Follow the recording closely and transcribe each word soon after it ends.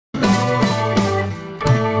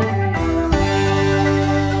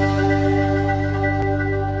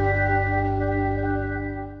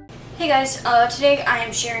guys, today I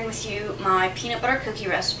am sharing with you my peanut butter cookie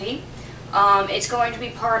recipe. It's going to be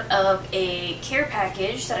part of a care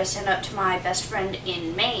package that I sent out to my best friend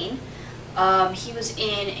in Maine. He was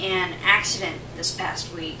in an accident this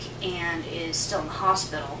past week and is still in the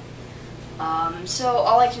hospital. So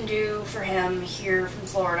all I can do for him here from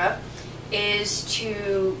Florida is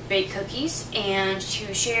to bake cookies and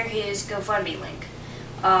to share his GoFundMe link.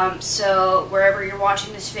 So wherever you're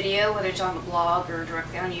watching this video, whether it's on the blog or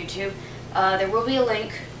directly on YouTube, there will be a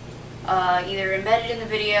link either embedded in the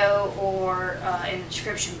video or in the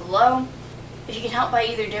description below. If you can help by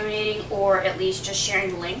either donating or at least just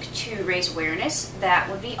sharing the link to raise awareness, that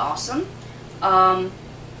would be awesome.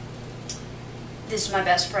 This is my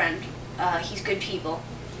best friend. He's good people.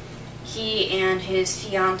 He and his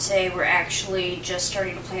fiancée were actually just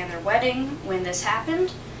starting to plan their wedding when this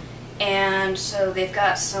happened. And so they've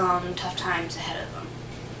got some tough times ahead of them.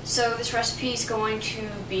 So this recipe is going to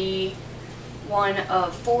be one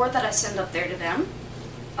of 4 that I send up there to them.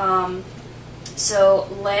 So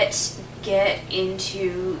let's get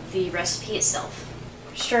into the recipe itself.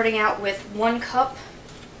 Starting out with 1 cup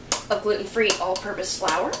of gluten-free all-purpose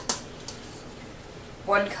flour,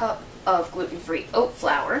 1 cup of gluten-free oat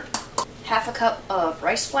flour, half a cup of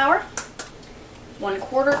rice flour,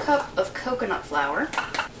 1/4 cup of coconut flour,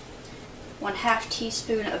 1/2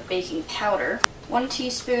 teaspoon of baking powder, 1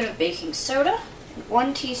 teaspoon of baking soda, and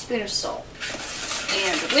 1 teaspoon of salt.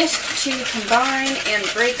 And whisk to combine and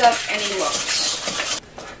break up any lumps.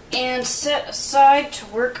 And set aside to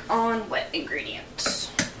work on wet ingredients.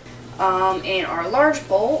 In our large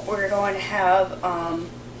bowl, we're going to have a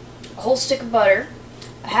whole stick of butter,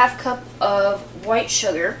 a 1/2 cup of white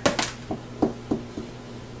sugar,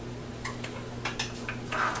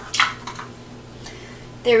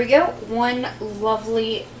 there we go, 1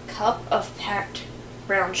 lovely cup of packed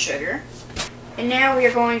brown sugar. And now we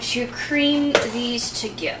are going to cream these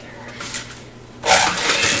together.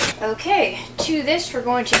 Okay, to this we're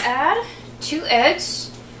going to add 2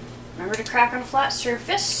 eggs. Remember to crack on a flat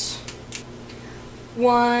surface.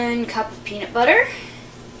 1 cup of peanut butter.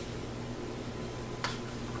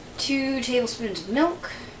 2 tablespoons of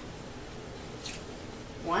milk.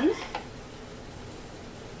 1.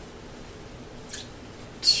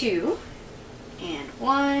 2, and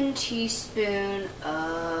 1 teaspoon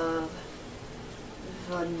of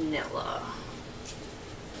vanilla.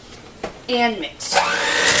 And mix.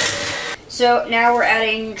 So now we're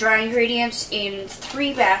adding dry ingredients in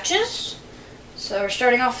 3 batches. So we're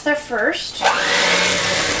starting off with our first.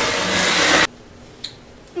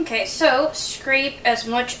 Okay, so scrape as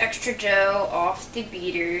much extra dough off the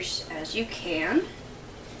beaters as you can.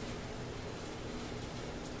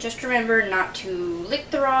 Just remember not to lick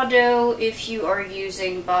the raw dough if you are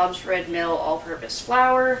using Bob's Red Mill all-purpose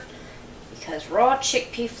flour, because raw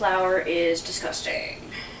chickpea flour is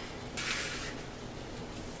disgusting.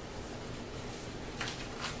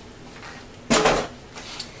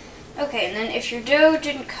 Okay, and then if your dough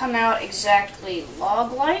didn't come out exactly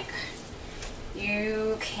log-like,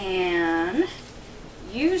 you can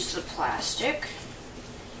use the plastic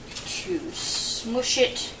to smush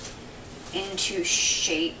it into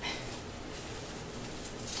shape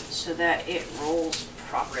so that it rolls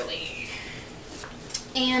properly.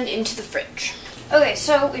 And into the fridge. Okay,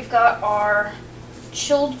 so we've got our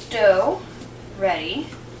chilled dough ready.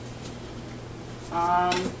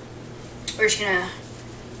 We're just gonna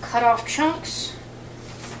cut off chunks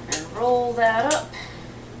and roll that up.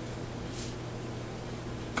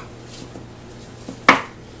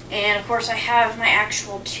 And of course I have my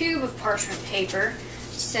actual tube of parchment paper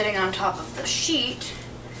sitting on top of the sheet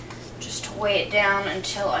just to weigh it down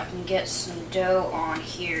until I can get some dough on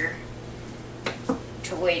here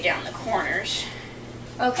to weigh down the corners.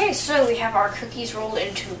 Okay, so we have our cookies rolled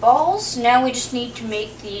into balls. Now we just need to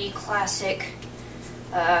make the classic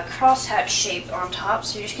crosshatch shape on top.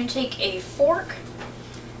 So you're just going to take a fork,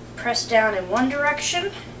 press down in one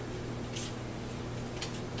direction,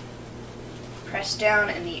 press down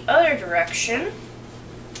in the other direction,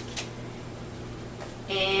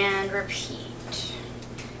 and repeat.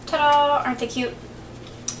 Ta-da! Aren't they cute?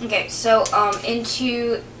 Okay, so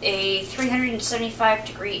into a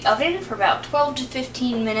 375-degree oven for about 12 to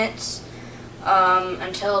 15 minutes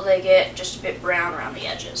until they get just a bit brown around the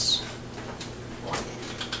edges.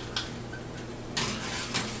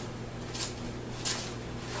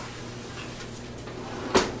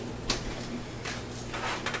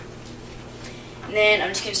 And then I'm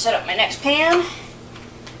just going to set up my next pan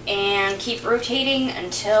and keep rotating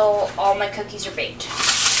until all my cookies are baked.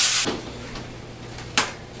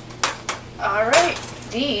 Alright,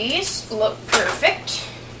 these look perfect.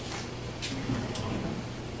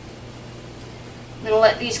 going to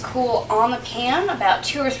let these cool on the pan about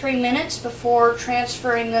 2 or 3 minutes before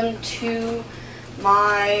transferring them to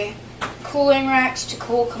my cooling racks to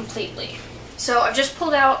cool completely. So I've just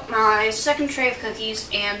pulled out my second tray of cookies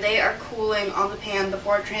and they are cooling on the pan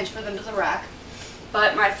before I transfer them to the rack.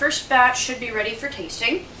 But my first batch should be ready for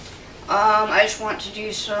tasting. I just want to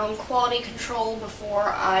do some quality control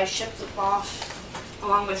before I ship them off,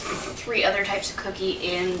 along with 3 other types of cookie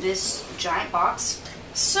in this giant box.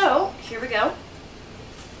 So, here we go.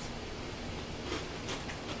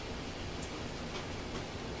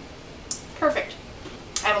 Perfect.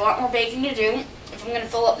 I have a lot more baking to do if I'm going to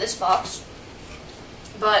fill up this box.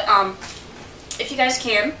 But, if you guys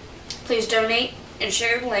can, please donate and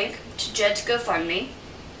share the link to Jed's GoFundMe.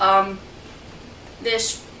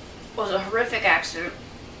 This was a horrific accident,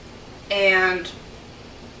 and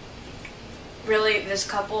really this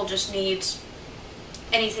couple just needs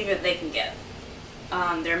anything that they can get.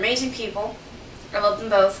 They're amazing people. I love them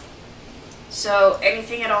both. So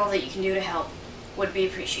anything at all that you can do to help would be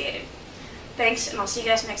appreciated. Thanks, and I'll see you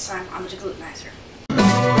guys next time on the Deglutenizer.